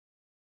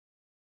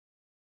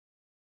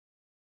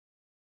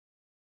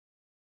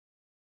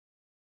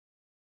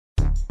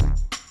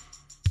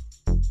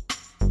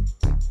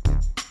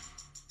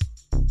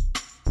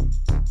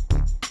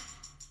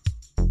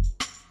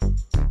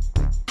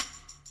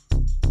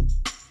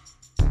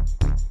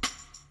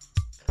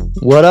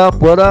What up,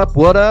 what up,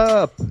 what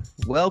up?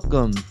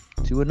 Welcome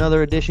to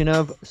another edition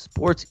of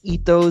Sports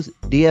Ethos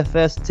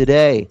DFS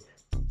Today.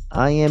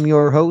 I am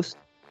your host,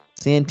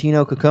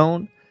 Santino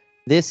Cacone.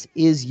 This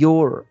is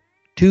your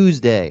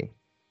Tuesday,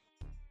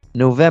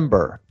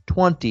 November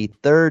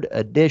 23rd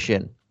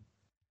edition.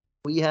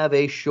 We have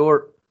a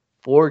short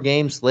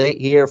 4-game slate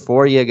here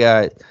for you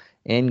guys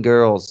and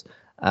girls.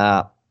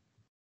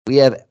 We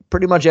have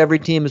pretty much every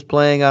team is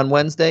playing on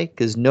Wednesday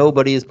because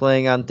nobody is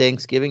playing on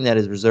Thanksgiving. That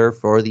is reserved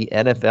for the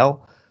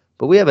NFL.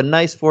 But we have a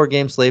nice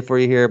 4-game slate for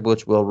you here,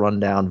 which we'll run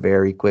down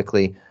very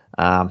quickly.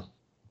 Like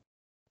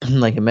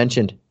I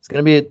mentioned, it's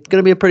gonna be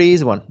a pretty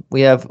easy one.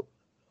 We have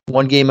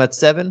one game at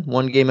 7,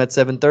 one game at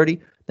 7:30,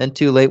 then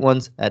two late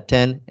ones at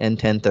 10 and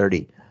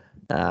 10:30.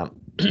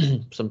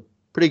 Some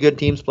pretty good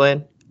teams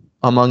playing.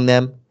 Among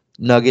them,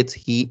 Nuggets,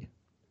 Heat,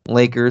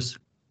 Lakers,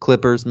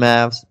 Clippers,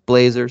 Mavs,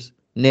 Blazers,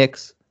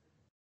 Knicks.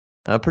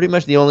 Pretty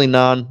much the only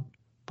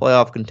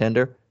non-playoff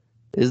contender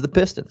is the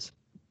Pistons.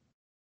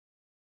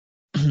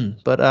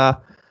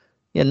 But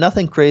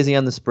nothing crazy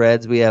on the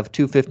spreads. We have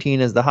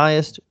 215 as the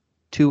highest,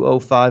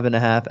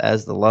 205.5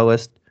 as the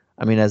lowest.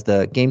 As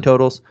the game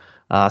totals.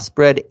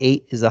 Spread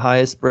 8 is the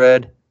highest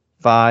spread,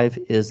 5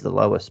 is the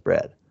lowest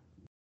spread.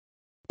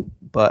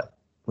 But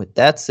with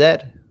that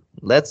said,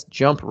 let's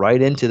jump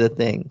right into the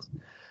things.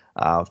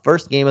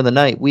 First game of the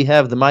night, we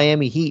have the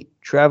Miami Heat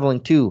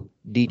traveling to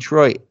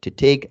Detroit to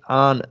take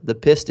on the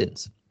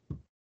Pistons.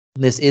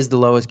 This is the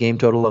lowest game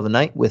total of the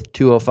night with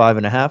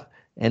 205.5,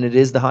 and it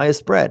is the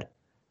highest spread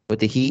with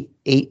the Heat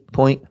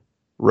 8-point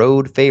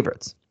road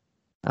favorites.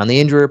 On the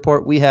injury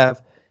report, we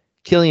have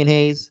Killian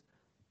Hayes,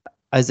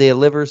 Isaiah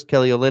Livers,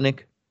 Kelly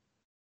Olynyk,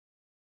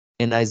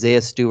 and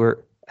Isaiah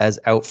Stewart as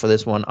out for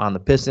this one on the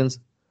Pistons.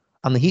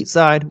 On the Heat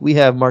side, we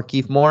have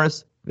Markieff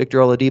Morris, Victor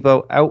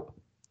Oladipo out,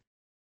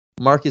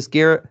 Marcus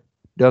Garrett,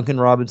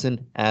 Duncan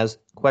Robinson as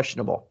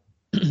questionable.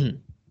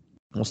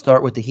 We'll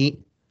start with the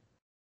Heat.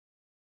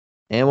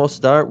 And we'll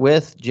start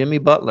with Jimmy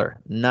Butler,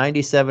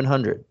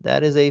 9,700.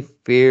 That is a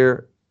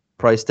fair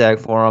price tag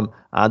for him.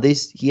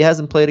 He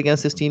hasn't played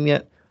against this team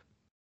yet,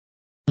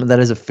 but that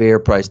is a fair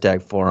price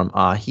tag for him.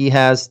 He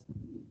has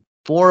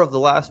 4 of the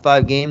last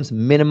 5 games,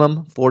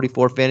 minimum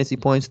 44 fantasy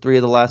points. 3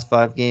 of the last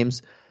 5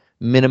 games,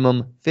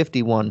 minimum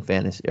 50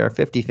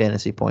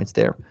 fantasy points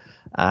there.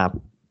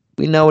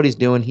 We know what he's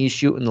doing. He's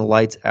shooting the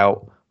lights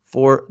out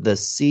for the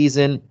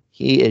season.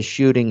 He is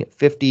shooting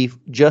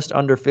just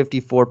under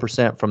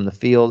 54% from the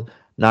field.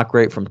 Not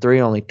great from 3,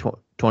 only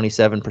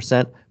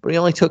 27%, but he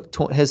only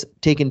has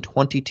taken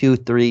 22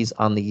 threes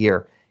on the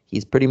year.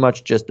 He's pretty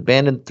much just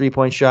abandoned the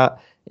three-point shot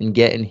and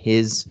getting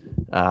his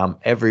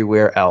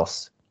everywhere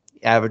else,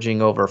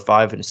 averaging over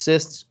 5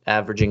 assists,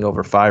 averaging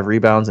over 5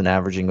 rebounds, and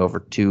averaging over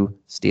 2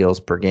 steals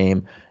per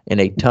game,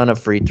 and a ton of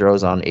free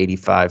throws on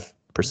 85%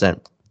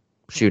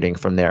 shooting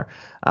from there.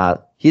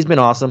 He's been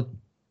awesome.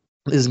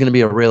 This is going to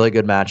be a really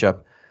good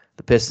matchup.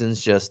 The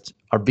Pistons just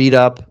are beat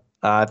up.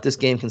 If this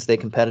game can stay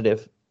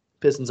competitive,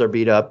 Pistons are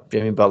beat up.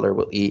 Jimmy Butler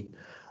will eat.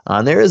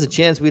 And there is a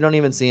chance we don't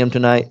even see him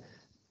tonight.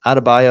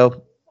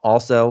 Adebayo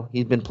also,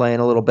 he's been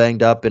playing a little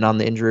banged up and on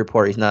the injury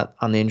report. He's not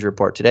on the injury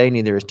report today.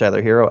 Neither is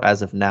Tyler Hero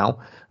as of now.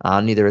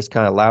 Neither is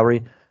Kyle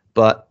Lowry.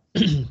 But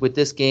with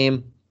this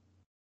game,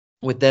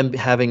 with them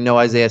having no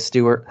Isaiah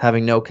Stewart,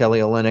 having no Kelly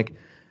Olynyk,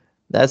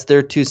 that's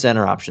their 2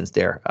 center options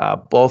there.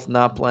 Both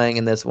not playing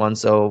in this one,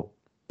 so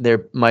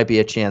there might be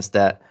a chance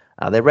that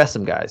they rest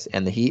some guys.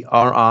 And the Heat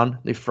are on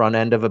the front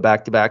end of a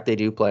back-to-back. They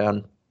do play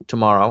on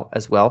tomorrow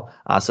as well.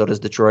 So does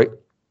Detroit.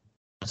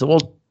 So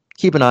we'll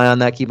keep an eye on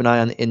that. Keep an eye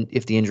on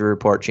if the injury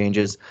report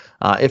changes.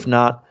 If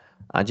not,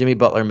 Jimmy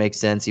Butler makes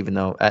sense, even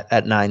though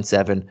at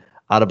 9-7.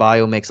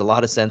 Adebayo makes a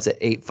lot of sense at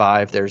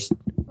 8-5.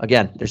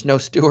 There's no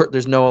Stewart,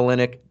 there's no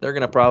Olynyk. They're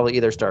going to probably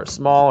either start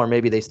small or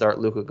maybe they start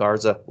Luka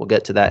Garza. We'll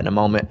get to that in a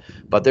moment.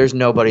 But there's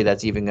nobody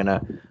that's even going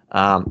to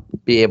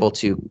be able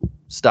to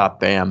stop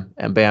Bam,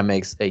 and Bam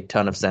makes a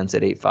ton of sense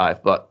at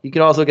 8-5. But you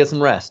can also get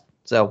some rest.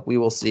 So we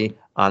will see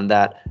on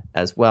that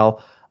as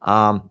well.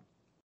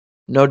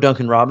 No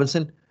Duncan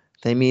Robinson.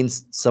 That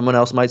means someone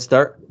else might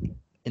start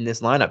in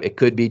this lineup. It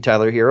could be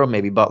Tyler Hero.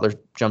 Maybe Butler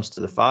jumps to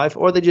the 5,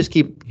 or they just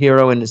keep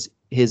Hero in his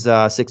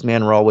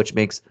 6-man role, which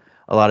makes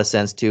a lot of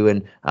sense too.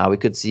 And we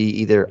could see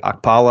either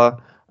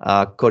Akpala,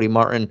 Cody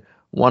Martin,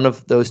 one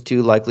of those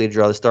 2 likely to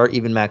draw the start,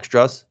 even Max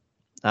Struss.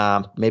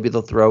 Maybe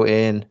they'll throw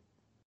in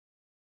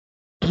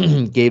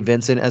Gabe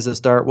Vincent as a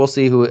start. We'll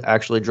see who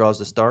actually draws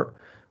the start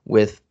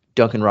with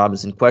Duncan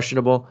Robinson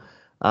questionable.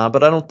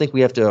 But I don't think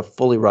we have to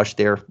fully rush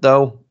there,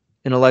 though.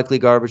 In a likely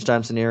garbage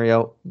time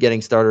scenario,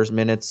 getting starters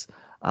minutes,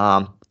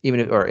 even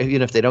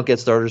if they don't get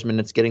starters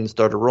minutes, getting the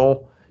starter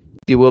role,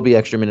 there will be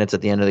extra minutes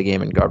at the end of the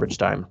game in garbage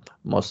time,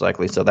 most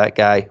likely. So that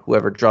guy,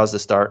 whoever draws the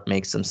start,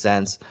 makes some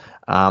sense.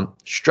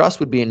 Struss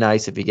would be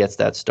nice if he gets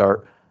that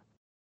start,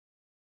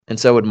 and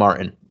so would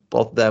Martin.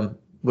 Both of them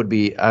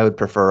I would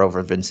prefer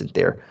over Vincent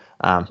there.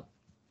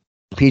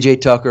 PJ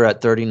Tucker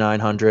at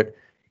 3,900.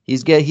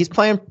 He's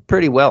playing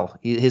pretty well.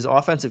 His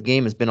offensive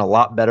game has been a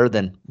lot better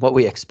than what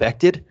we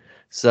expected.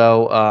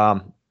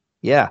 So,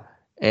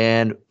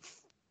 and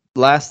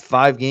last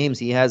 5 games,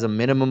 he has a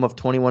minimum of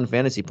 21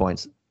 fantasy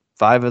points.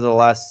 6 out of the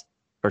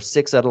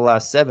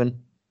last 7,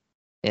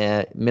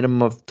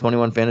 minimum of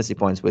 21 fantasy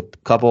points with a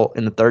couple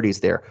in the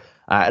 30s there.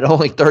 At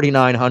only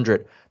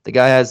 3,900, the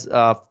guy has 4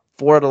 out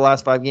of the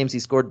last 5 games. He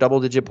scored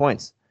double-digit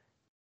points.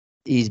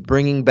 He's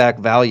bringing back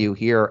value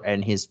here,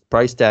 and his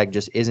price tag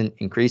just isn't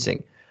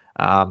increasing.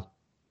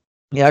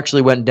 He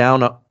actually went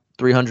down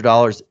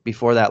 $300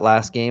 before that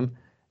last game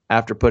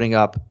after putting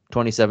up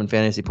 27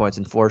 fantasy points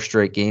in 4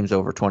 straight games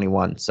over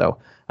 21. So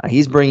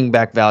he's bringing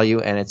back value,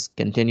 and it's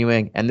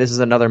continuing. And this is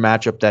another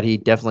matchup that he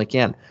definitely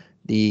can.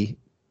 The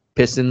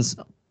Pistons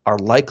are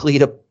likely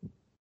to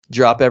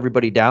drop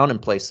everybody down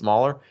and play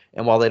smaller.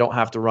 And while they don't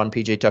have to run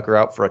PJ Tucker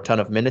out for a ton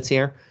of minutes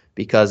here,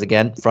 because,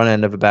 again, front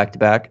end of a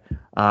back-to-back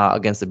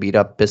against a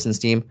beat-up Pistons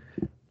team,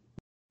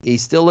 he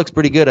still looks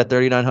pretty good at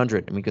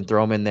 3,900, and we can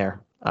throw him in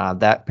there.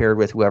 That paired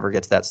with whoever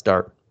gets that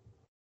start.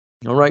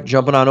 All right,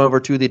 jumping on over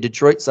to the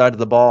Detroit side of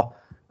the ball.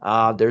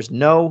 There's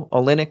no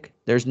Olynyk,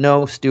 there's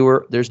no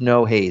Stewart, there's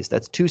no Hayes.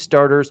 That's 2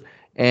 starters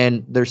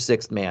and their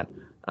 6th man.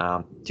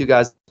 2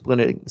 guys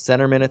splitting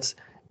center minutes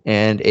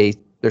and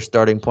their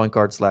starting point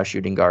guard /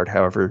 shooting guard,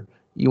 however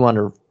you want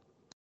to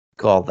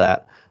call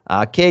that.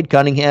 Cade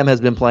Cunningham has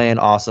been playing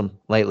awesome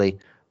lately.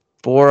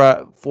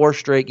 4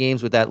 straight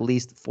games with at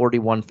least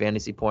 41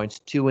 fantasy points,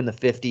 2 in the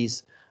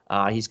 50s.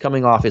 He's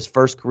coming off his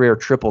first career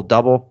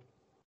triple-double.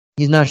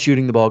 He's not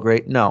shooting the ball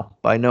great. No,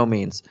 by no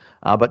means.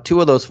 But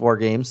 2 of those 4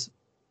 games,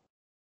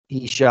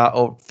 he shot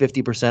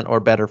 50% or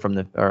better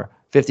or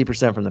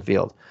 50% from the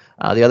field.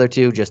 The other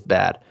 2, just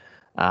bad.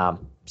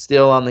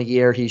 Still on the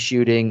year, he's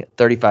shooting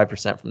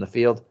 35% from the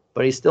field,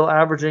 but he's still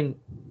averaging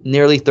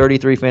nearly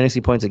 33 fantasy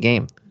points a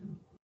game.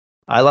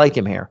 I like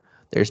him here.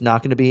 There's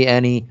not going to be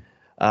any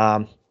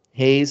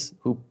Hayes,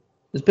 who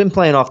has been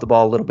playing off the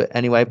ball a little bit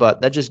anyway,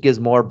 but that just gives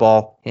more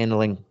ball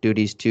handling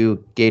duties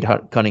to Cade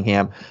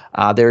Cunningham.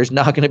 There's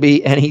not going to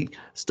be any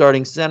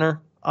starting center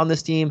on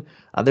this team.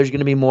 There's going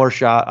to be more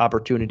shot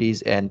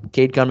opportunities, and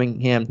Cade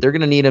Cunningham, they're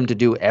going to need him to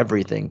do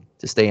everything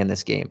to stay in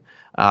this game.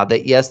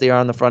 Yes, they are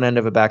on the front end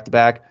of a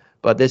back-to-back,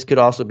 but this could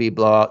also be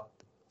blowout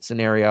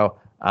scenario.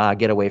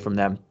 Get away from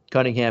them.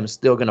 Cunningham is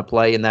still going to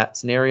play in that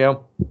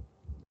scenario,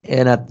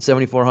 and at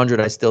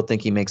 7,400, I still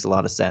think he makes a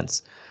lot of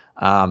sense.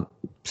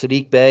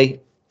 Sadiq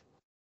Bey,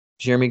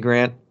 Jeremy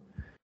Grant,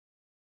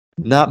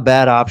 not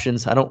bad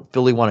options. I don't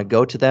really want to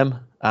go to them,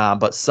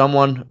 but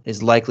someone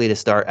is likely to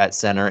start at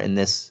center in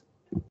this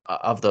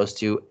of those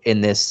 2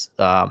 in this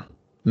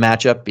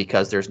matchup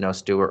because there's no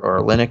Stewart or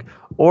Olynyk.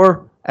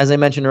 Or, as I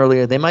mentioned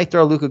earlier, they might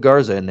throw Luka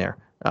Garza in there.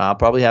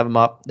 Probably have him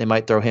up. They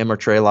might throw him or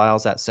Trey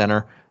Lyles at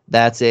center.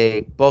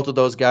 Both of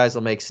those guys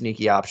will make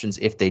sneaky options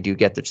if they do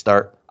get the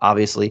start,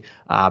 obviously.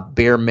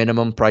 Bare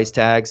minimum price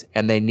tags,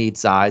 and they need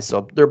size,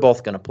 so they're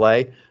both going to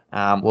play.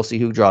 We'll see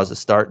who draws the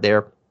start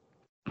there.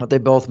 But they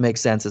both make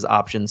sense as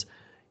options.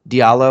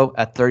 Diallo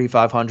at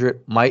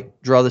 3,500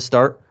 might draw the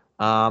start.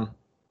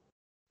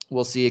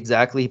 We'll see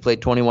exactly. He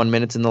played 21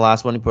 minutes in the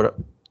last one. He put up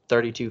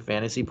 32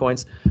 fantasy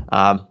points.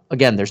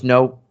 Again, there's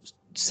no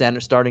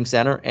starting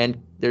center,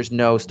 and there's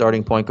no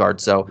starting point guard,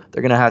 so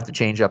they're going to have to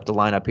change up the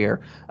lineup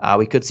here.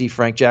 We could see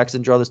Frank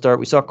Jackson draw the start.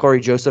 We saw Corey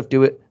Joseph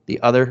do it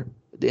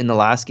in the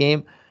last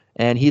game,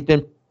 and he's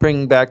been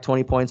bringing back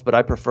 20 points, but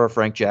I prefer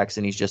Frank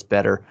Jackson. He's just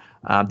better.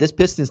 This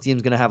Pistons team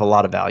is going to have a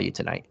lot of value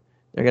tonight.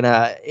 They're going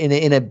to,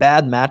 in a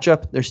bad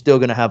matchup, they're still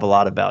going to have a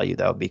lot of value,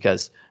 though,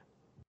 because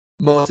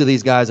most of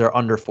these guys are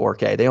under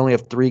 4K. They only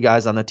have 3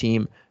 guys on the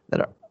team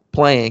that are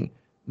playing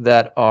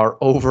that are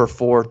over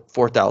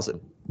 4,000.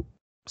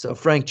 So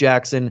Frank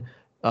Jackson,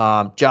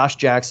 Josh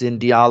Jackson,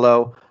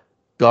 Diallo,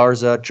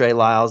 Garza, Trey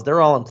Lyles,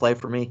 they're all in play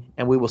for me,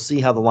 and we will see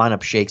how the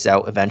lineup shakes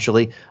out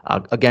eventually.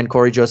 Again,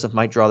 Corey Joseph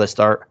might draw the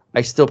start.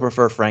 I still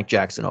prefer Frank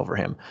Jackson over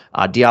him.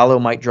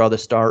 Diallo might draw the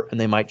start, and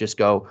they might just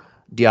go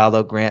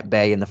Diallo, Grant,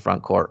 Bay in the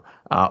front court.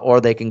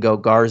 Or they can go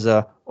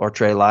Garza or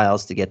Trey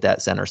Lyles to get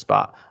that center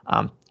spot.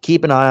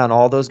 Keep an eye on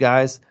all those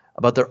guys,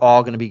 but they're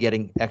all going to be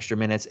getting extra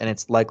minutes, and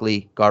it's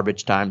likely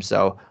garbage time.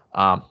 So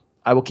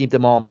I will keep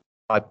them all in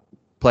my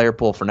player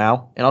pool for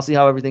now, and I'll see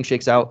how everything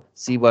shakes out,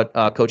 see what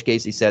Coach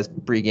Casey says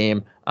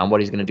pregame on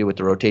what he's going to do with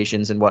the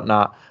rotations and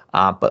whatnot.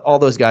 But all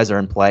those guys are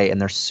in play,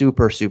 and they're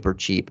super, super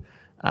cheap.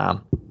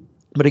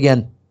 But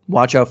again,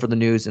 watch out for the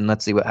news, and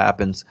let's see what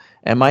happens.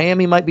 And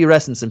Miami might be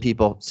resting some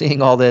people,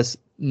 seeing all this,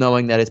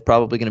 knowing that it's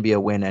probably going to be a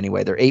win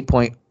anyway. They're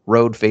 8-point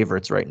road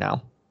favorites right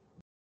now.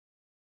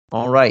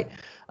 All right,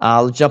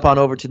 let's jump on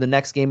over to the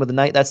next game of the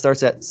night. That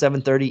starts at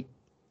 7:30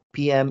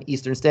 p.m.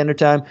 Eastern Standard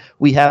Time.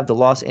 We have the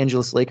Los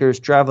Angeles Lakers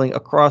traveling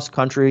across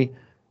country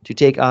to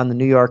take on the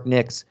New York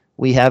Knicks.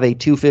 We have a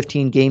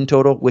 215 game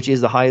total, which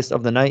is the highest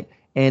of the night,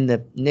 and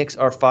the Knicks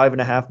are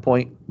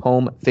 5.5-point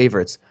home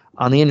favorites.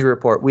 On the injury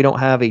report, we don't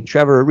have a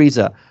Trevor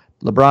Ariza.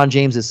 LeBron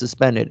James is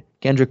suspended.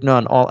 Kendrick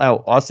Nunn all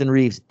out. Austin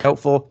Reeves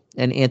doubtful,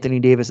 and Anthony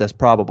Davis as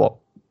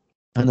probable.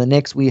 On the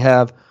Knicks, we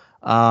have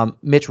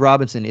Mitch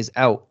Robinson is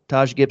out.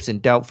 Taj Gibson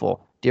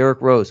doubtful.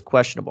 Derrick Rose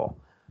questionable.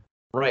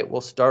 Right,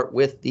 we'll start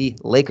with the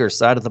Lakers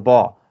side of the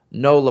ball.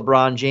 No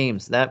LeBron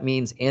James. That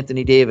means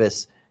Anthony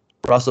Davis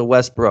Russell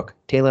Westbrook,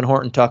 Talen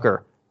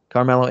Horton-Tucker,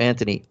 Carmelo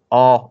Anthony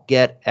all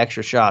get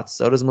extra shots.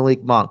 So does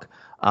Malik Monk.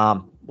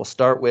 We'll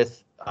start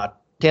with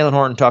Talen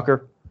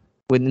Horton-Tucker.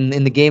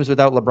 In the games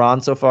without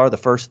LeBron so far, the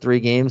first 3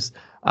 games,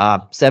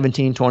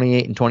 17,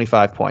 28, and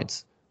 25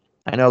 points.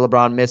 I know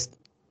LeBron missed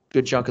a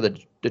good chunk of the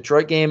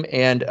Detroit game,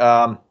 and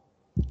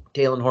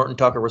Talen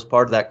Horton-Tucker was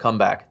part of that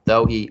comeback,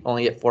 though he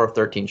only hit 4 of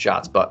 13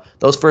 shots. But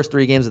those first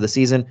 3 games of the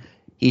season,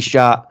 he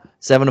shot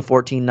 7 of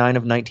 14, 9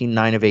 of 19,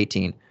 9 of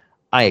 18.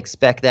 I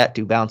expect that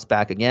to bounce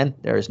back again.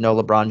 There is no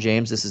LeBron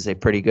James. This is a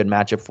pretty good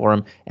matchup for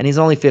him, and he's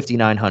only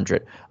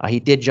 $5,900. He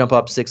did jump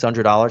up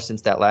 $600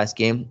 since that last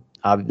game.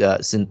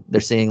 Since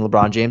they're seeing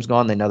LeBron James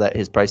gone, they know that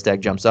his price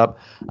tag jumps up.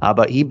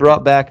 But he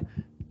brought back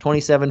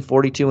 27,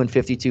 42, and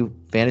 52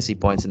 fantasy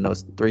points in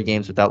those 3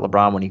 games without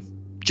LeBron when he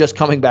just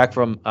coming back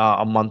from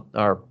a month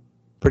or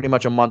pretty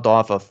much a month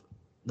off of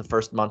the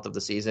first month of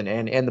the season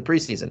and the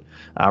preseason.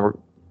 We're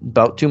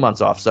about 2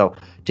 months off. So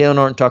Talen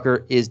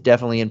Horton-Tucker is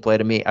definitely in play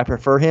to me. I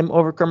prefer him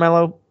over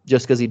Carmelo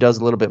just because he does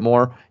a little bit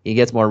more. He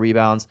gets more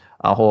rebounds.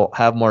 He'll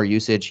have more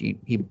usage.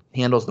 He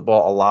handles the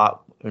ball a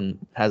lot and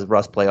has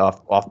Russ play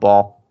off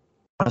ball.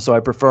 So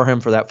I prefer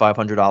him for that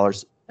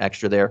 $500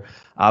 extra there.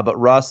 But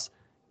Russ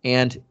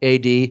and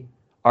AD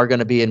are going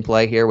to be in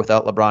play here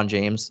without LeBron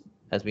James,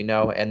 as we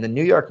know. And the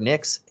New York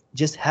Knicks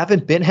just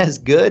haven't been as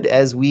good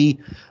as we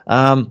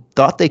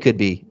thought they could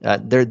be.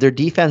 Their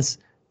defense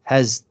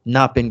has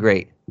not been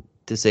great,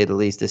 to say the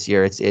least, this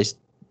year. It's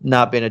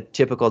not been a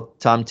typical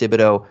Tom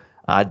Thibodeau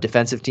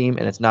defensive team,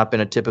 and it's not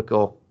been a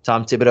typical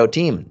Tom Thibodeau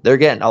team.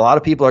 A lot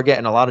of people are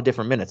getting a lot of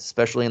different minutes,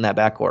 especially in that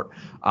backcourt.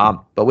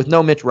 But with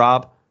no Mitch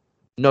Robb,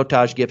 no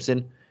Taj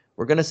Gibson,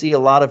 we're going to see a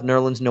lot of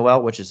Nerlens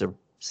Noel, which is a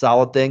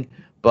solid thing.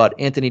 But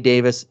Anthony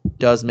Davis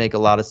does make a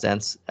lot of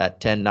sense at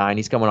 10-9.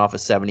 He's coming off a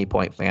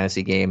 70-point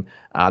fantasy game.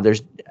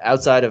 There's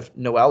outside of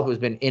Noel, who's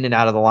been in and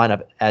out of the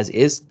lineup as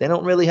is, they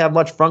don't really have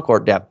much front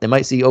court depth. They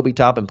might see Obi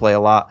Toppin play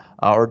a lot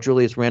or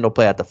Julius Randle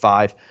play at the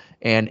 5.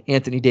 And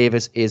Anthony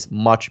Davis is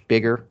much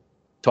bigger,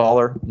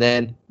 taller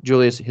than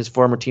his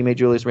former teammate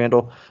Julius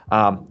Randle.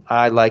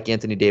 I like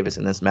Anthony Davis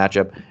in this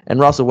matchup. And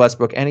Russell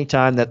Westbrook,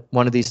 anytime that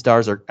one of these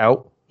stars are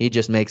out, he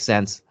just makes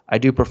sense. I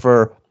do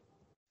prefer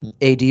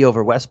AD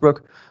over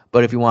Westbrook,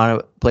 but if you want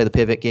to play the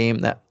pivot game,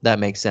 that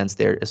makes sense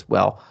there as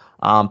well.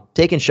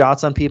 Taking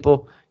shots on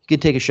people, you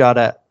could take a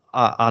shot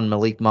on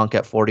Malik Monk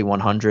at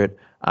 4,100,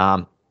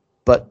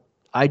 but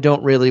I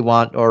don't really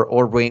want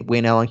or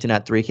Wayne Ellington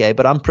at 3K.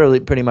 But I'm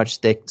pretty much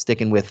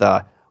sticking with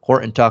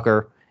Horton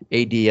Tucker,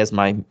 AD as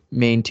my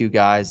main 2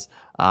 guys,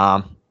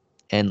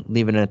 and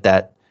leaving it at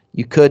that.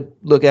 You could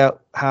look at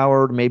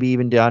Howard, maybe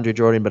even DeAndre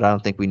Jordan, but I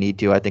don't think we need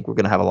to. I think we're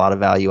going to have a lot of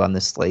value on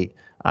this slate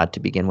to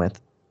begin with.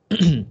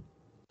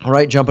 All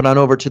right, jumping on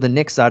over to the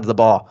Knicks side of the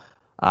ball.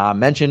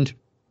 Mentioned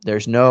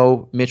there's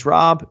no Mitch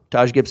Robb.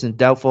 Taj Gibson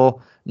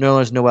doubtful.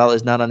 Nerlens Noel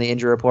is not on the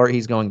injury report.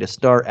 He's going to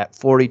start at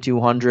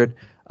 4,200.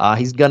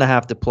 He's going to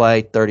have to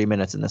play 30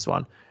 minutes in this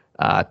one.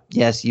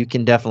 Yes, you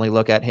can definitely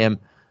look at him.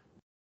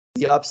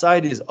 The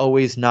upside is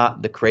always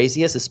not the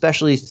craziest,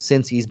 especially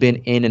since he's been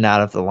in and out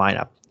of the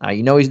lineup.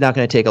 He's not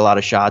going to take a lot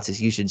of shots.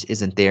 His usage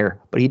isn't there,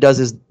 but he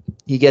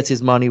gets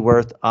his money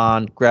worth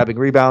on grabbing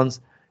rebounds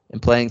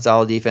and playing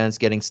solid defense,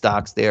 getting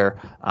stocks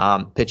there,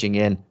 pitching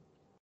in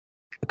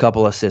a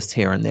couple assists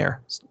here and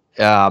there.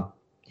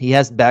 He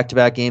has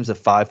back-to-back games of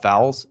 5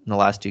 fouls in the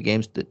last 2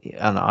 games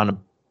on a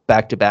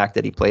back-to-back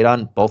that he played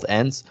on both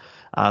ends.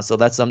 So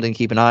that's something to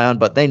keep an eye on,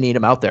 but they need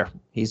him out there.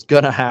 He's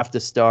going to have to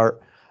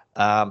start,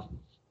 going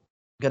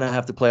to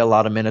have to play a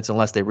lot of minutes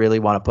unless they really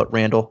want to put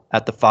Randle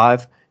at the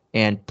 5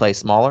 and play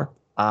smaller.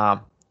 I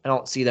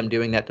don't see them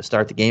doing that to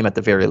start the game at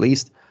the very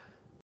least.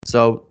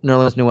 So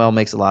Nerlens Noel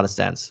makes a lot of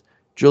sense.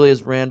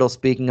 Julius Randle,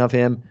 speaking of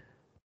him,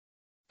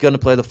 going to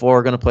play the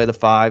 4, going to play the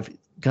 5,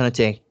 going to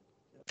take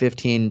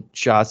 15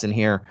 shots in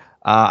here.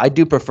 I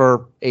do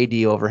prefer AD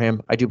over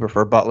him. I do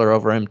prefer Butler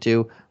over him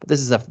too, but this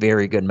is a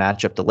very good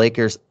matchup. The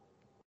Lakers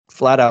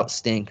flat out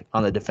stink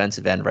on the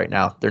defensive end right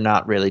now. They're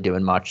not really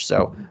doing much,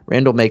 so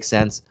Randle makes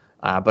sense,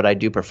 but I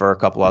do prefer a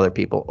couple other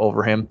people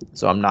over him,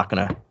 so I'm not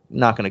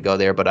gonna go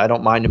there, but I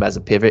don't mind him as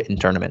a pivot in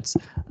tournaments.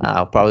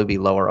 I'll probably be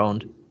lower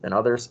owned than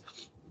others.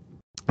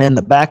 And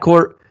the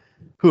backcourt,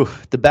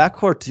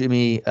 to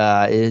me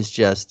is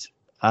just,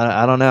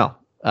 I don't know.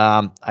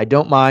 I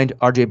don't mind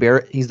RJ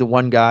Barrett. He's the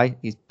one guy.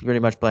 He's pretty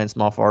much playing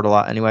small forward a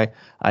lot anyway.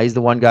 He's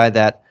the one guy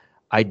that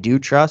I do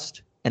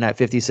trust. And at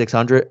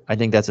 5,600, I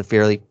think that's a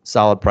fairly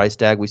solid price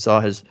tag. We saw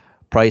his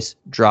price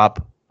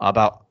drop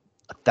about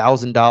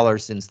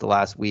 $1,000 since the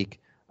last week.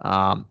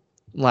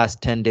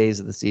 Last 10 days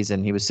of the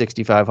season, he was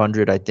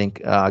 6,500, I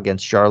think,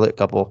 against Charlotte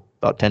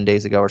about 10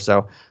 days ago or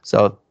so.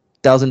 So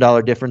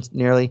 $1,000 difference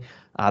nearly.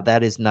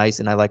 That is nice,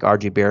 and I like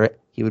RJ Barrett.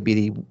 He would be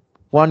the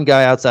one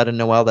guy outside of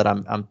Noel that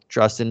I'm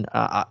trusting.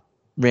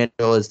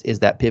 Randall is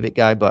that pivot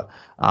guy, but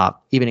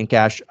even in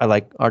cash, I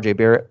like RJ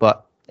Barrett.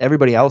 But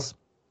everybody else,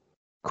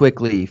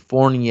 Quickly,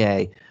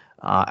 Fournier,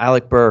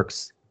 Alec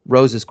Burks,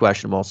 Rose is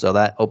questionable, so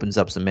that opens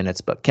up some minutes.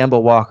 But Kemba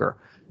Walker,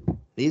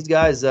 these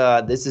guys,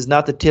 this is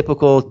not the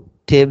typical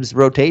Tibbs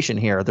rotation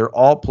here. They're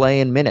all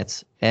playing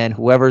minutes, and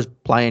whoever's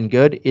playing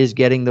good is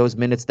getting those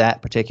minutes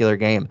that particular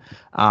game.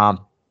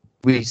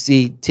 We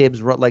see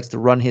Tibbs likes to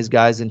run his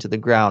guys into the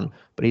ground,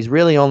 but he's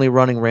really only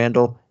running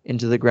Randall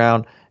into the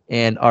ground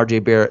and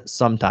RJ Barrett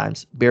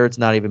sometimes. Barrett's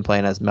not even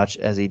playing as much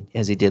as he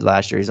did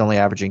last year. He's only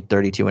averaging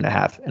 32 and a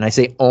half. And I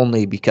say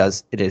only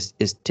because it is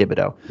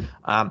Thibodeau.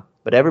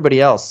 But everybody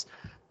else,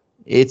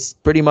 it's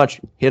pretty much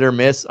hit or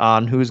miss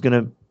on who's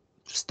going to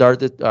who's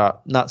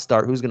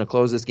going to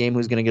close this game,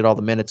 who's going to get all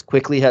the minutes.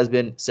 Quickly has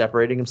been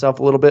separating himself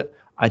a little bit.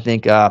 I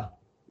think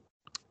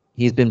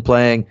he's been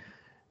playing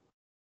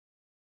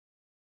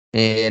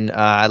in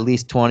at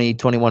least 20,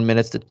 21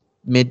 minutes to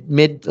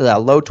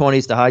low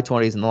 20s to high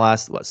 20s in the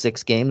last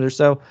 6 games or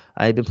so.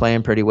 I've been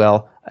playing pretty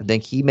well. I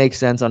think he makes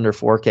sense under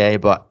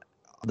 4K, but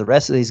the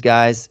rest of these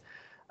guys,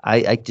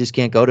 I just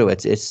can't go to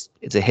it. It's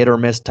a hit or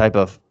miss type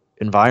of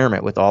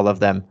environment with all of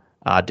them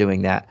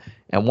doing that.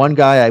 And one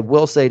guy I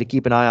will say to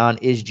keep an eye on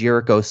is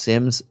Jericho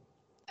Sims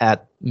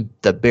at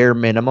the bare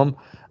minimum.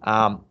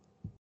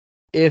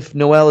 If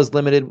Noel is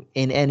limited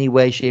in any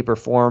way, shape, or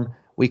form,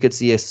 we could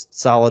see a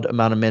solid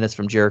amount of minutes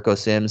from Jericho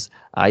Sims.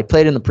 He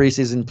played in the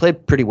preseason,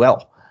 played pretty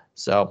well.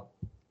 So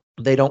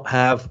they don't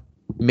have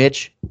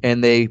Mitch,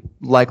 and they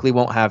likely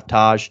won't have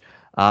Taj.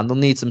 They'll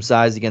need some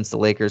size against the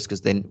Lakers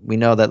because we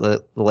know that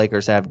the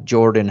Lakers have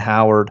Jordan,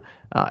 Howard,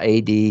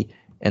 AD,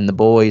 and the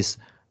boys.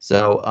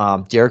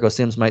 So Jericho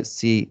Sims might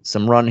see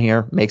some run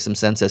here, make some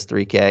sense as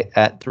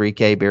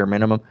 3K bare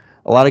minimum.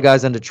 A lot of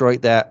guys in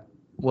Detroit that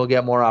will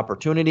get more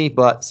opportunity,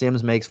 but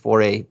Sims makes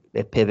for a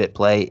pivot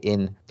play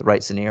in the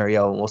right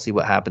scenario, and we'll see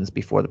what happens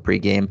before the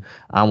pregame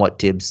on what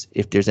Tibbs,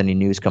 if there's any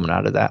news coming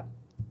out of that.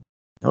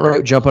 All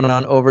right, jumping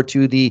on over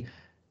to the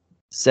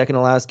second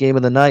to last game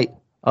of the night.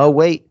 Oh,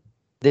 wait,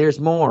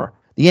 there's more.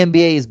 The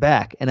NBA is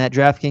back, and at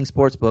DraftKings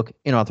Sportsbook,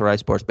 an authorized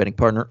sports betting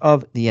partner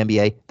of the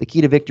NBA, the key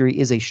to victory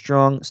is a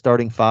strong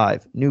starting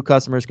 5. New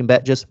customers can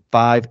bet just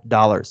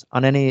 $5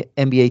 on any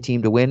NBA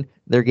team to win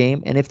their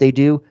game, and if they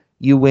do,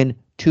 you win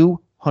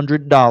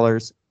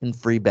 $200 in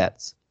free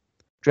bets.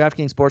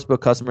 DraftKings Sportsbook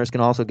customers can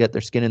also get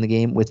their skin in the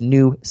game with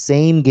new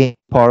same-game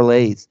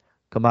parlays.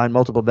 Combine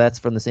multiple bets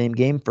from the same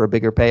game for a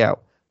bigger payout.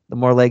 The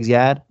more legs you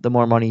add, the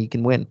more money you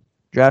can win.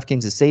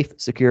 DraftKings is safe,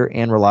 secure,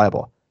 and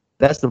reliable.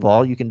 Best of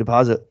all, you can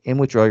deposit and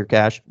withdraw your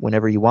cash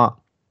whenever you want.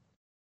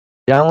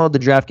 Download the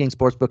DraftKings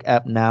Sportsbook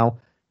app now.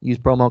 Use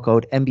promo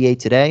code NBA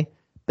today.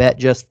 Bet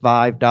just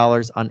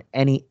 $5 on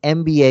any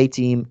NBA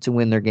team to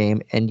win their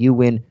game, and you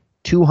win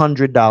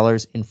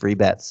 $200 in free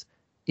bets.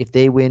 If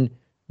they win,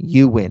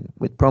 you win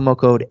with promo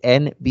code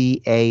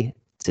NBA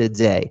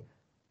today.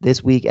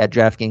 This week at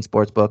DraftKings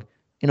Sportsbook,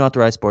 an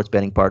authorized sports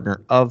betting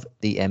partner of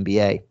the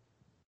NBA.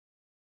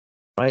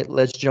 All right,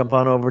 let's jump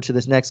on over to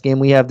this next game.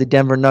 We have the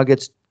Denver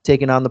Nuggets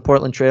taking on the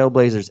Portland Trail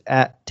Blazers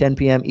at 10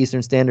 p.m.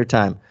 Eastern Standard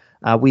Time.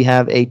 We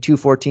have a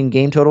 214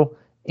 game total,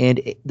 and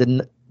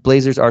the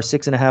Blazers are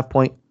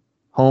 6.5-point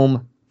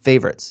home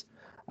favorites.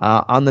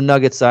 On the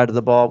Nuggets side of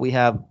the ball, we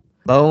have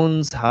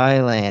Bones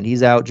Highland.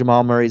 He's out.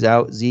 Jamal Murray's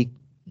out. Zeke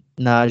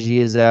Naji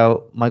is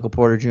out. Michael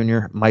Porter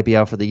Jr. might be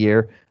out for the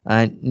year.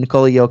 And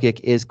Nikola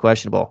Jokic is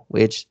questionable,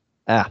 which,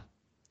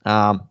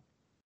 on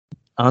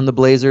the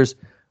Blazers,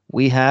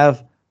 we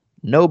have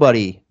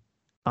nobody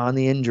on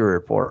the injury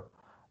report.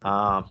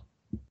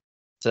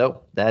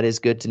 So that is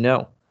good to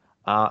know.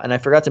 And I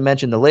forgot to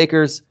mention the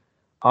Lakers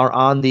are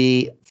on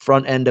the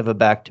front end of a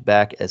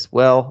back-to-back as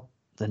well.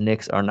 The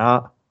Knicks are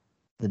not.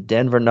 The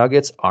Denver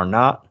Nuggets are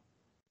not.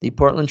 The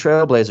Portland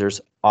Trail Blazers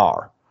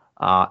are.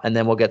 And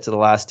then we'll get to the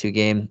last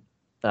game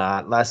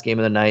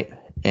of the night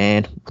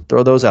and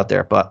throw those out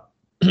there. But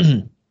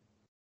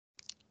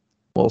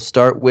we'll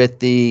start with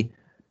the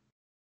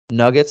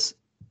Nuggets.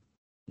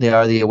 They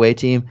are the away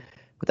team.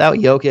 Without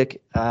Jokic,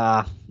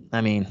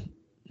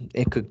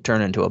 it could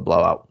turn into a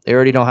blowout. They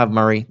already don't have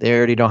Murray. They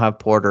already don't have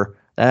Porter.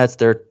 That's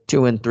their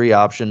 2 and 3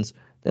 options.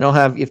 If they don't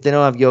have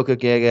Jokic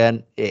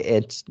again,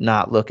 it's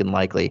not looking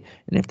likely.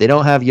 And if they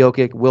don't have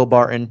Jokic, Will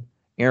Barton,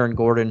 Aaron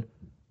Gordon,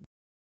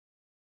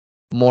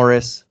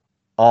 Morris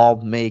all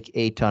make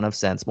a ton of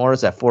sense.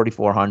 Morris at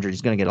 4,400,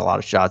 he's going to get a lot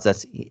of shots.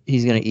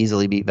 He's going to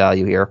easily beat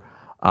value here.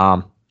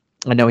 I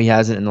know he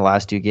hasn't in the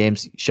last 2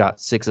 games. He shot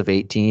 6 of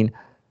 18,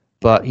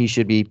 but he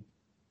should be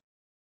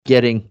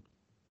getting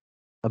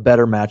a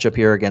better matchup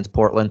here against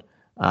Portland.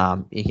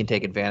 He can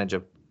take advantage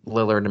of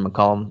Lillard and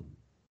McCollum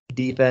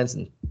defense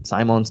and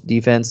Simon's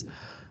defense.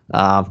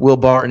 Will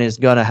Barton is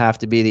going to have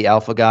to be the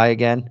alpha guy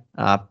again.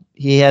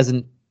 He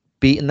hasn't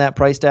beaten that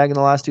price tag in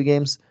the last 2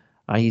 games.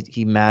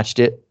 He matched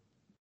it,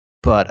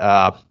 but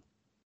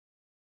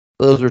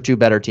those were 2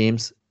 better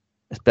teams,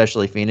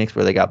 especially Phoenix,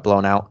 where they got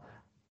blown out.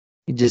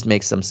 It just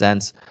makes some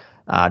sense.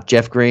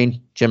 Jeff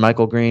Green,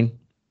 Michael Green,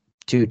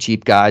 2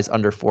 cheap guys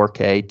under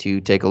 4K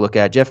to take a look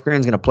at. Jeff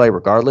Green's going to play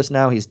regardless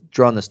now. He's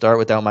drawn the start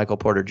without Michael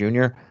Porter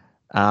Jr.,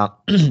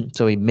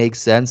 so he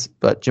makes sense.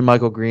 But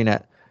Michael Green,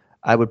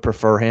 I would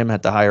prefer him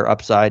at the higher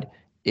upside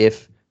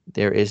if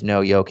there is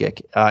no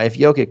Jokic. If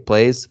Jokic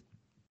plays,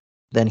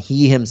 then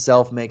he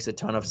himself makes a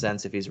ton of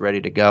sense if he's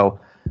ready to go.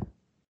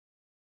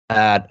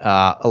 at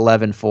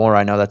 11-4.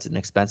 I know that's an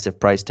expensive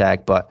price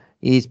tag, but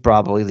he's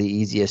probably the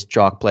easiest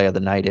chalk play of the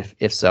night.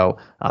 If so,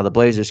 the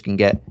Blazers can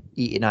get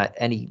eaten at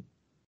any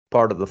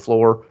part of the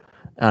floor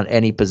on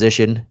any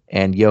position,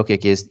 and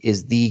Jokic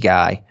is the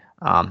guy,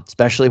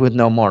 especially with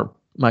no more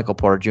Michael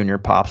Porter Jr.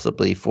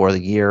 possibly for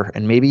the year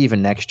and maybe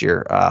even next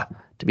year.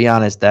 To be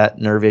honest, that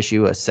nerve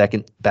issue, a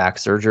second back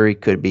surgery,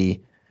 could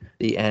be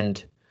the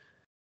end.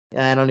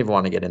 I don't even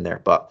want to get in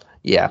there, but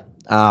yeah.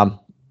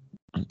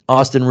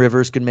 Austin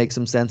Rivers could make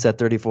some sense at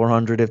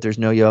 3,400 if there's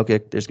no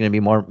Jokic. There's going to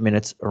be more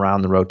minutes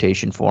around the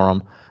rotation for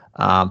him.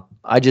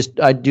 I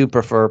do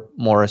prefer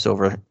Morris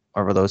over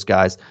those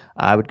guys.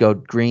 I would go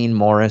Green,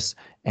 Morris,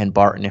 and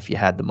Barton if you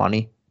had the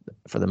money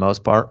for the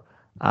most part.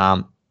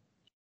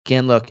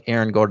 Can look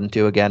Aaron Gordon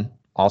too again.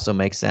 Also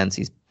makes sense.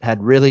 He's had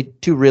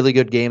two really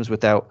good games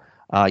without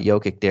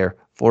Jokic there.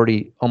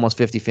 40, almost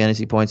 50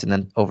 fantasy points, and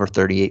then over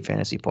 38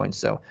 fantasy points.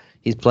 So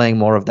he's playing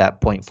more of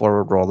that point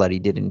forward role that he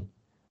did in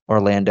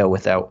Orlando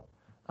without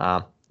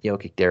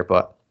Jokic there.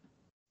 But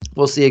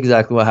we'll see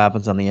exactly what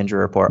happens on the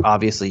injury report.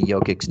 Obviously,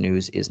 Jokic's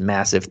news is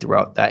massive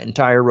throughout that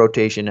entire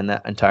rotation and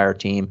that entire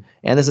team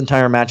and this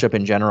entire matchup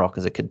in general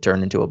because it could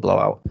turn into a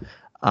blowout.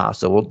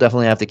 So we'll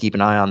definitely have to keep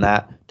an eye on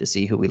that to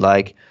see who we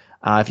like.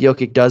 If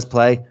Jokic does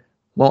play,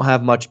 won't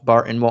have much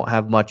Barton, won't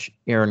have much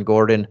Aaron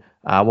Gordon,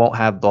 won't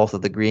have both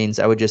of the Greens.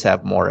 I would just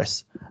have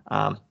Morris.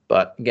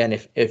 But again,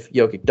 if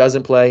Jokic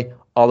doesn't play,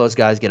 all those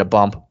guys get a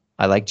bump.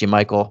 I like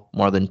JaMychal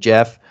more than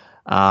Jeff.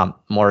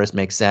 Morris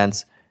makes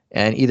sense.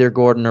 And either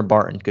Gordon or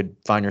Barton could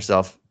find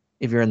yourself,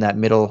 if you're in that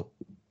middle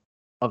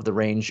of the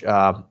range,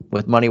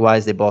 with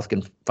money-wise, they both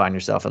can find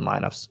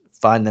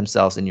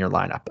themselves in your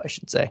lineup, I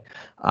should say.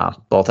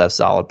 Both have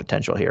solid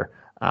potential here.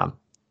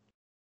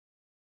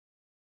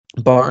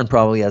 Barton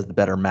probably has the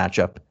better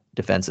matchup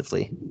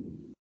defensively.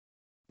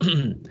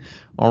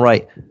 All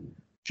right.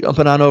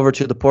 Jumping on over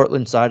to the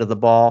Portland side of the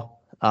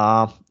ball.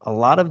 A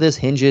lot of this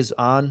hinges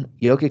on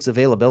Jokic's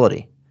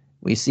availability.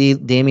 We see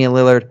Damian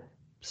Lillard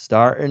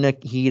starting to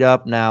heat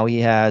up now. He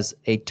has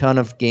a ton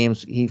of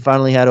games. He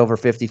finally had over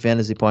 50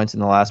 fantasy points in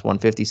the last one,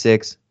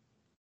 56.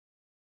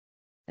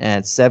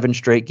 And 7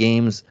 straight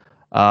games,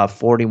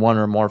 41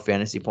 or more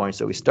fantasy points.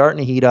 So he's starting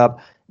to heat up.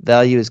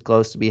 Value is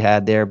close to be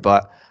had there.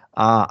 But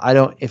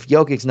if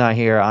Jokic's not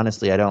here,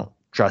 honestly, I don't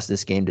trust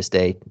this game to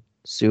stay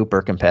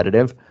super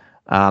competitive.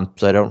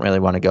 So I don't really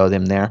want to go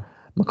them there.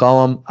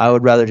 McCollum, I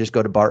would rather just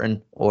go to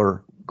Barton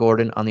or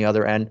Gordon on the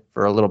other end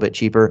for a little bit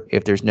cheaper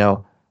if there's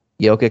no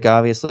Jokic,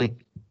 obviously.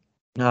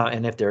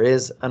 And if there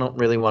is, I don't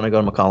really want to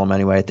go to McCollum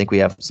anyway. I think we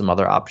have some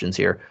other options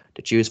here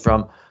to choose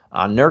from.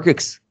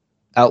 Nurkic's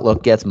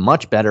outlook gets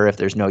much better if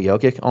there's no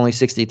Jokic, only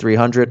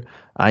 6,300.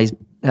 He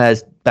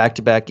has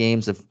back-to-back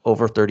games of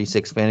over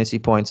 36 fantasy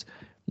points.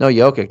 No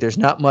Jokic, there's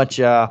not much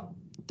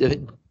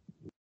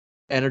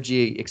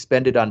energy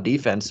expended on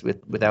defense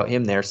without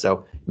him there,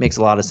 so it makes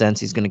a lot of sense.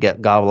 He's going to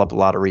gobble up a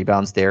lot of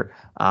rebounds there.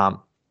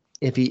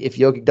 If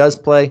Jokic does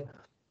play,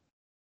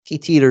 he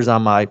teeters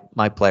on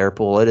my player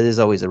pool. It is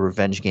always a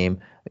revenge game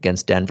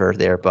against Denver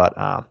there,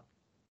 but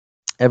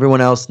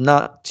everyone else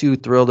not too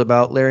thrilled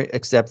about Larry,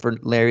 except for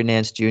Larry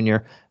Nance Jr.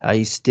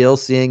 He's still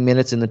seeing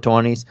minutes in the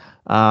 20s.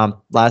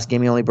 Last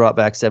game he only brought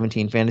back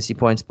 17 fantasy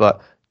points,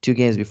 but 2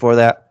 games before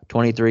that,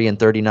 23 and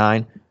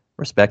 39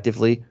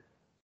 respectively.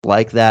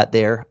 Like that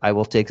there, I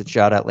will take a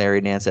shot at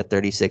Larry Nance at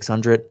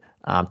 3,600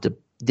 to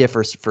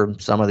differ from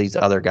some of these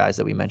other guys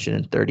that we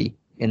mentioned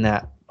in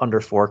that under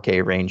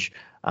 4K range.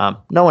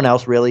 No one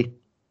else really.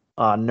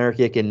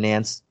 Nurkic and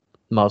Nance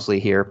mostly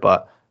here,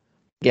 but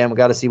again, we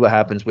got to see what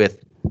happens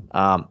with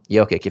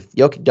Jokic. If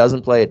Jokic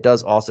doesn't play, it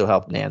does also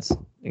help Nance.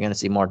 You're going to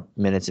see more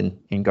minutes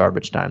in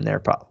garbage time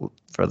there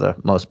for the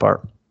most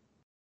part.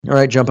 All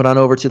right, jumping on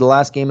over to the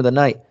last game of the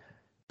night.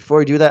 Before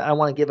we do that, I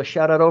want to give a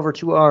shout out over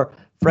to our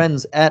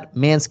friends at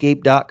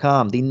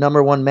manscaped.com, the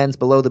 #1 men's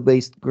below the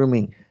waist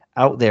grooming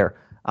out there.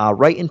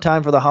 Right in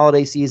time for the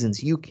holiday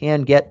seasons, you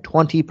can get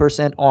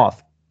 20%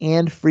 off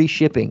and free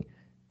shipping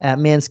at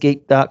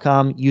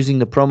manscaped.com using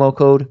the promo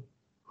code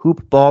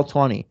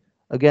HoopBall20.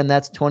 Again,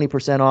 that's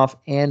 20% off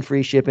and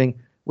free shipping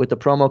with the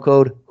promo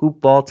code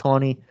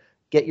HoopBall20.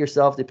 Get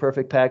yourself the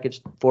Perfect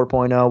Package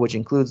 4.0, which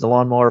includes the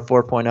Lawnmower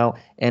 4.0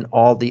 and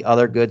all the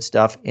other good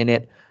stuff in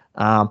it.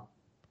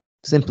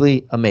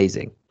 Simply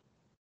amazing.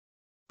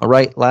 All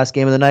right, last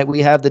game of the night, we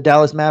have the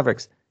Dallas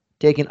Mavericks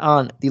taking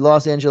on the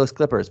Los Angeles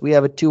Clippers. We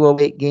have a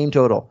 208 game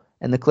total,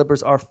 and the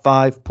Clippers are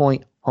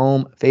 5-point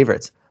home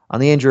favorites. On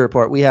the injury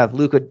report, we have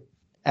Luka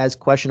as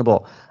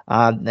questionable.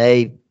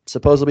 They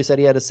supposedly said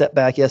he had a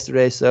setback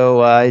yesterday,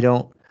 so I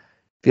don't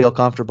feel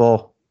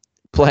comfortable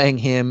playing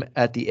him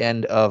at the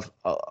end of,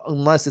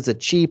 unless it's a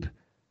cheap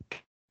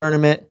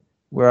tournament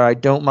where I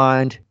don't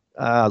mind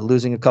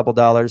losing a couple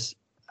dollars.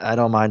 I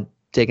don't mind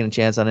taking a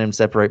chance on him,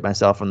 separate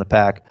myself from the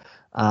pack.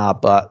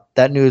 But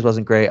that news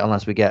wasn't great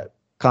unless we get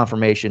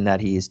confirmation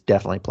that he's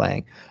definitely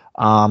playing.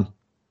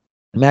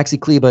 Maxi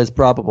Kleba is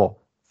probable.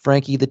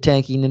 Frankie the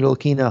Tanky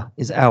Ntilikina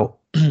is out.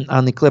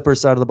 On the Clippers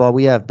side of the ball,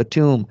 we have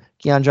Batum,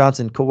 Keon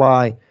Johnson,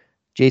 Kawhi,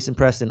 Jason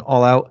Preston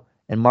all out.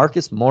 And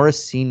Marcus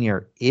Morris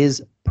Sr.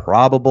 is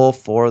probable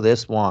for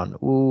this one.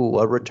 Ooh,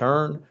 a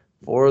return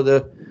for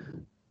the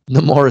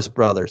Morris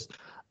brothers.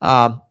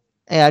 And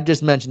I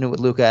just mentioned it with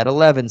Luka at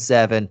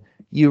 11-7.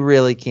 You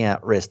really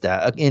can't risk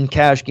that. In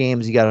cash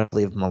games, you got to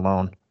leave him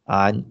alone.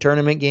 In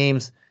tournament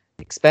games,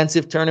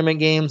 expensive tournament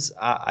games,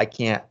 I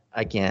can't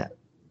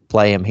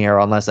play him here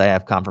unless I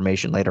have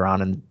confirmation later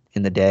on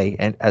in the day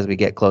and as we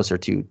get closer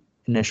to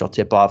initial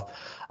tip-off.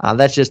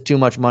 That's just too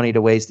much money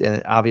to waste.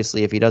 And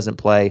obviously, if he doesn't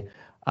play,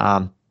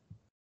 I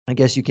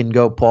guess you can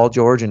go Paul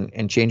George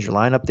and change your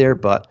lineup there,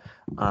 but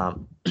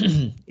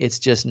it's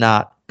just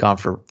not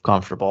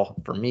comfortable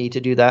for me to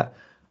do that.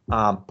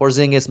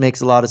 Porzingis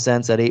makes a lot of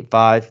sense at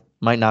 8-5.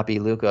 Might not be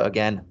Luka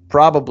again.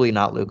 Probably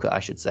not Luka, I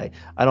should say.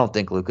 I don't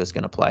think Luka's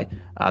going to play.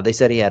 They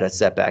said he had a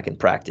setback in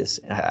practice.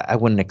 I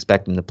wouldn't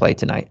expect him to play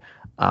tonight.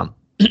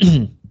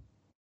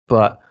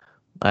 But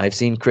I've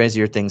seen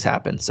crazier things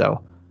happen,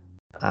 so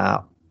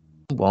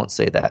won't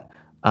say that.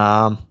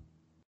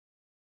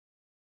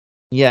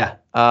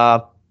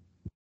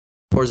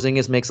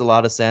 Porzingis makes a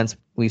lot of sense.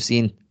 We've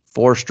seen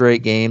 5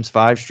 straight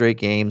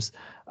games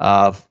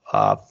of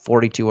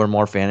 42 or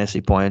more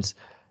fantasy points.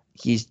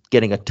 He's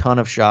getting a ton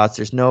of shots.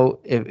 There's no,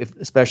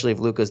 especially if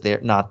Luka's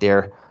not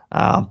there.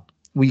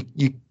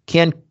 You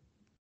can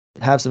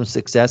have some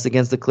success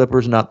against the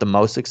Clippers, not the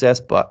most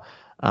success, but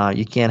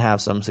you can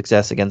have some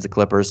success against the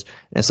Clippers.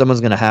 And if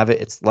someone's going to have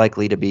it, it's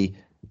likely to be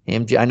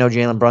him. I know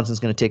Jalen Brunson's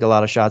going to take a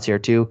lot of shots here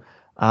too.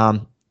 At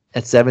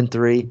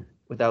 7-3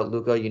 without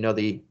Luka,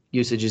 the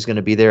usage is going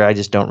to be there. I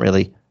just don't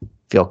really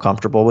feel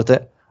comfortable with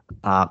it.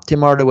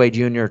 Tim Hardaway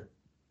Jr.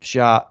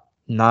 shot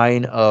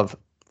 9 of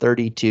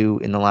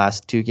 32 in the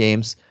last 2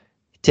 games,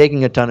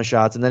 taking a ton of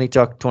shots, and then he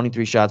took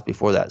 23 shots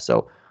before that.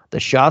 So the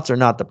shots are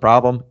not the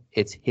problem.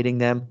 It's hitting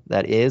them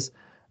that is.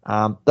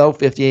 Though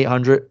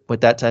 5,800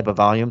 with that type of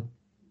volume,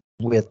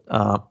 with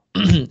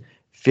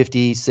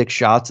 56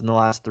 shots in the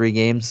last 3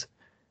 games,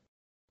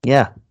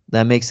 yeah,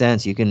 that makes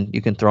sense. You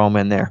can throw them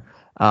in there.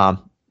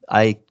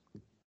 I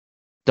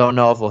don't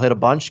know if we'll hit a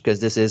bunch because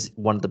this is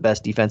one of the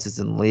best defenses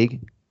in the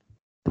league,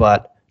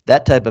 but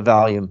that type of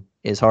volume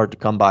is hard to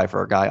come by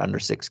for a guy under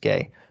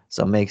 6K.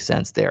 So it makes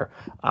sense there.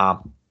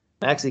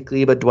 Maxi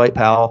Kleber, Dwight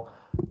Powell,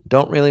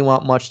 don't really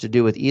want much to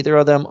do with either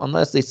of them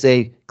unless they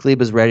say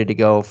Kleber's ready to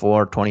go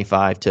for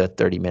 25 to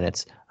 30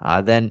 minutes.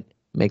 Then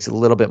makes a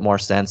little bit more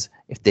sense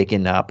if they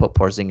can put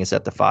Porzingis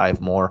at the 5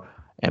 more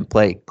and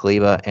play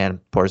Kleber and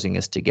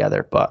Porzingis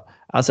together. But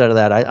outside of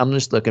that, I'm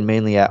just looking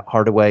mainly at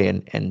Hardaway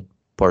and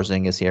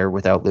Porzingis here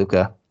without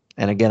Luka.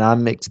 And again,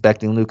 I'm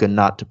expecting Luka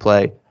not to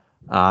play.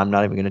 I'm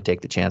not even going to take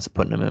the chance of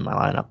putting him in my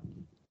lineup.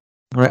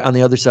 All right, on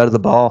the other side of the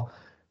ball,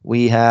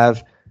 we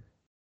have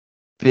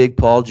Big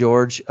Paul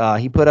George.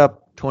 He put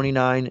up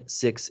 29,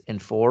 6,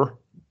 and 4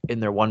 in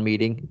their one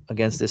meeting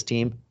against this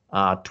team.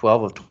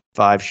 12 of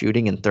 5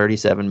 shooting in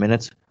 37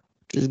 minutes,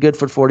 which is good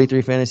for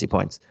 43 fantasy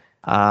points.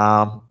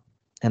 And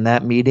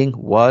that meeting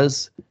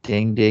was,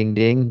 ding, ding,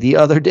 ding, the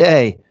other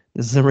day.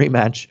 This is a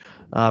rematch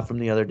from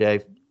the other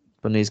day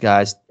from these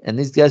guys. And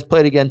these guys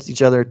played against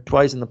each other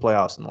twice in the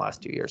playoffs in the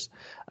last 2 years.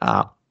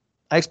 I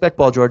expect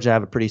Paul George to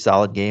have a pretty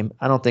solid game.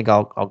 I don't think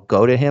I'll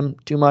go to him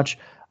too much.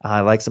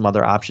 I like some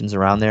other options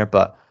around there,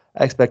 but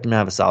I expect him to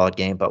have a solid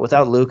game. But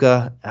without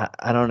Luka,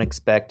 I don't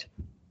expect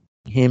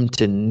him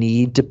to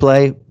need to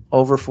play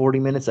over 40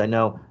 minutes. I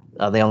know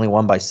they only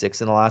won by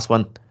 6 in the last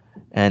one,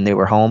 and they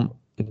were home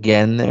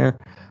again there.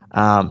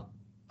 I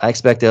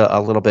expect a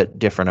little bit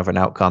different of an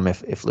outcome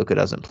if Luka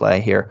doesn't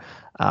play here.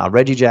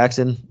 Reggie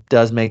Jackson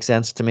does make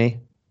sense to me.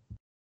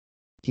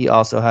 He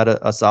also had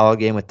a solid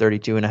game with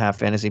 32.5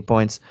 fantasy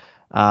points.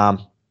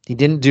 He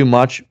didn't do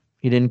much.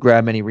 He didn't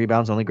grab many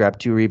rebounds, only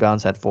grabbed 2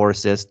 rebounds, had 4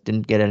 assists,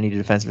 didn't get any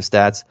defensive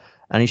stats.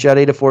 And he shot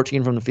 8 of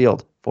 14 from the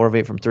field, 4 of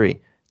 8 from 3,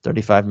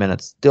 35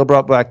 minutes. Still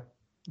brought back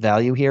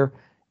value here,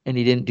 and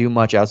he didn't do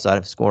much outside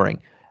of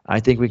scoring. I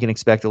think we can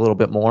expect a little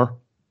bit more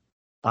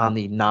on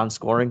the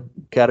non-scoring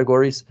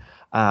categories,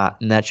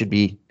 and that should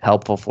be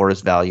helpful for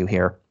his value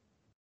here.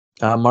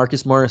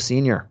 Marcus Morris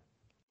Sr.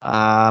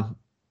 Don't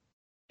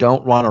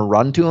want to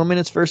run to him in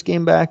his first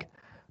game back,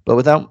 but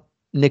without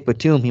Nick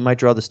Batum, he might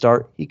draw the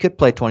start. He could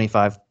play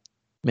 25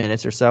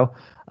 minutes or so.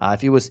 If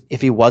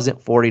he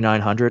wasn't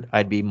 4,900,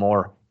 I'd be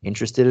more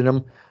interested in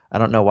him. I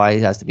don't know why he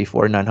has to be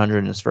 4,900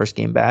 in his first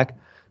game back.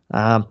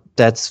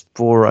 That's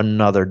for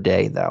another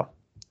day, though.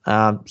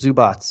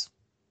 Zubats,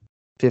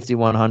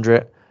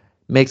 5,100.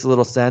 Makes a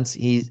little sense.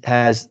 He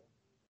has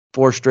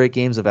 4 straight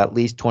games of at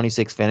least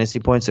 26 fantasy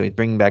points, so he's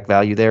bringing back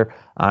value there.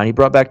 And he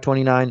brought back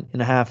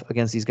 29.5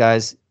 against these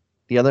guys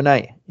the other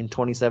night in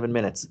 27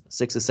 minutes.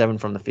 6 of 7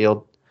 from the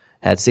field.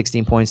 Had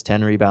 16 points,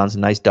 10 rebounds, a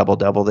nice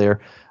double-double there.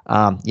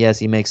 Yes,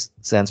 he makes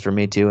sense for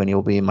me too, and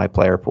he'll be in my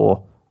player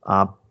pool.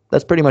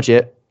 That's pretty much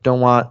it. Don't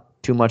want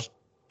too much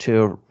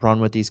to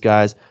run with these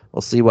guys.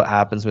 We'll see what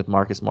happens with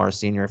Marcus Morris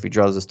Sr. if he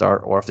draws a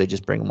start or if they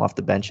just bring him off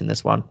the bench in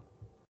this one.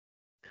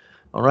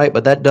 All right,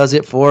 but that does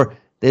it for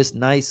this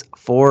nice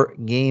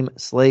 4-game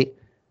slate.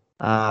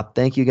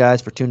 Thank you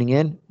guys for tuning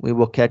in. We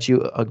will catch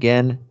you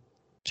again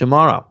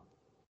tomorrow.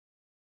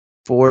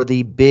 for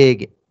the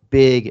big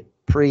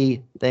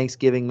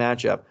pre-Thanksgiving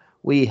matchup.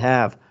 We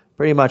have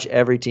pretty much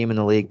every team in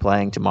the league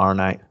playing tomorrow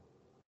night.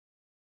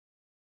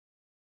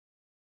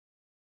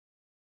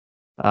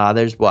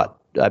 There's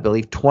I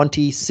believe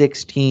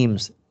 26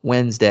 teams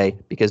Wednesday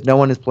because no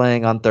one is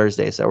playing on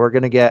Thursday. So we're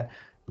going to get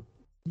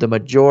the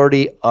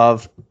majority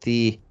of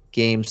the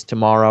games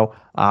tomorrow.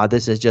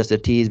 This is just a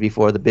tease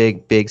before the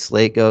big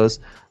slate goes.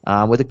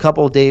 With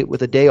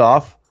a day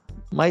off,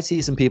 might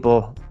see some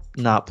people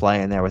not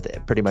playing there with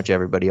pretty much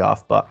everybody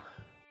off, but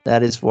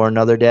that is for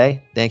another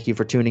day. Thank you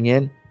for tuning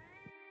in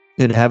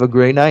and have a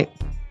great night.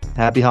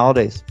 Happy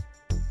holidays.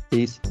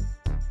 Peace.